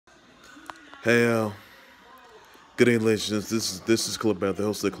Hey, good evening, ladies and gentlemen. This is Clipbout, the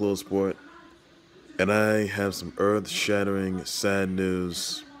host of the Close Sport, and I have some earth-shattering, sad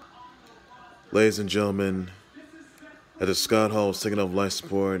news. Ladies and gentlemen, after Scott Hall was taken off life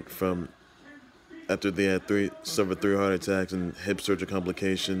support from after they had suffered three heart attacks and hip surgery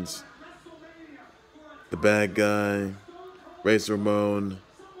complications, the bad guy, Ramon,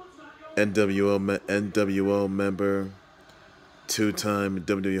 NWO member, two-time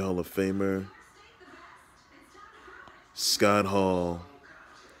WWE Hall of Famer, Scott Hall,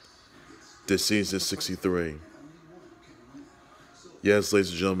 deceased at 63. Yes, ladies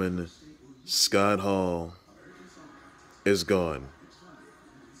and gentlemen, Scott Hall is gone.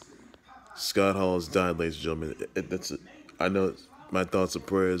 Scott Hall has died, ladies and gentlemen. I know my thoughts and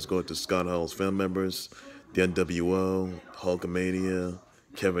prayers go to Scott Hall's family members, the NWO, Hulkamania,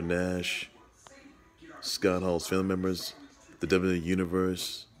 Kevin Nash, Scott Hall's family members, the WWE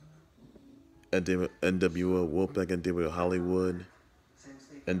Universe, NWO Wolfpack, NWO Hollywood,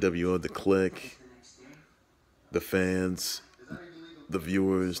 NWO The Click, the fans, the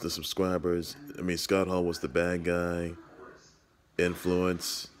viewers, the subscribers. I mean, Scott Hall was the bad guy,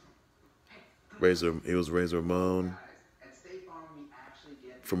 influence. He was Ramon,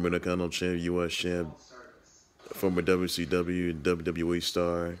 former Intercontinental Champ, U.S. Champ, former WCW and WWE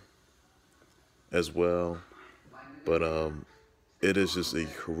star as well. But it is just a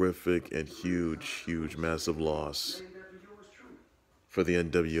horrific and huge, massive loss for the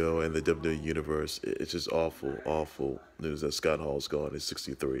NWO and the WWE Universe. It's just awful news that Scott Hall's gone at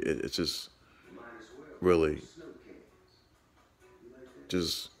 63. It's just really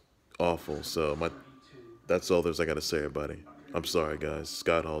just awful. So that's all I gotta say, everybody. I'm sorry, guys.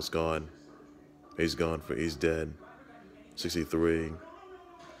 Scott Hall's gone. He's dead. 63,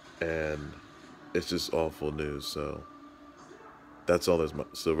 and it's just awful news. So that's all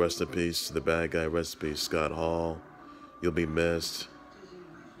so rest in peace to the bad guy. Rest in peace, Scott Hall. You'll be missed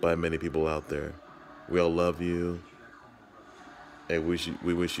by many people out there. We all love you, and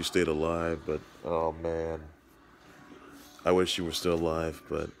we wish you stayed alive. But oh man, I wish you were still alive,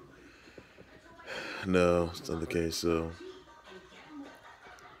 but no, it's not the case. So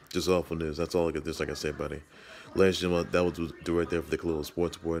just awful news. That's all I can say, buddy. Ladies and gentlemen, that was do right there for the Club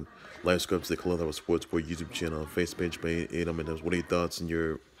Sports Board. Live subscribe to the Club Sports Board YouTube channel, Facebook page, what are your thoughts and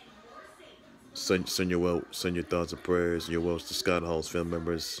your send your thoughts and prayers and your wills to Scott Hall's family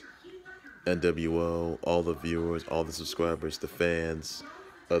members, NWO, all the viewers, all the subscribers, the fans,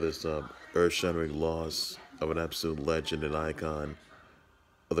 of this earth-shattering loss of an absolute legend and icon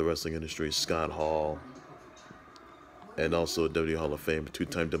of the wrestling industry, Scott Hall, and also a WWE Hall of Fame,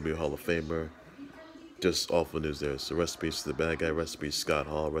 two-time WWE Hall of Famer. Just awful news there. So rest in peace to the bad guy, rest in peace Scott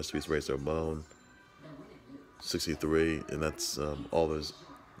Hall, rest in peace Ramon, 63, and that's all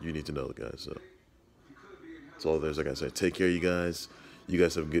you need to know, guys. So that's all there's. Like I said, take care, you guys. You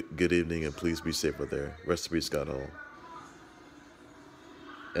guys have a good evening, and please be safe out there. Rest in peace, Scott Hall.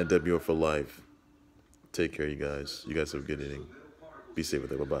 NWO for life. Take care, you guys. You guys have a good evening. Be safe out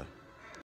there. Bye-bye.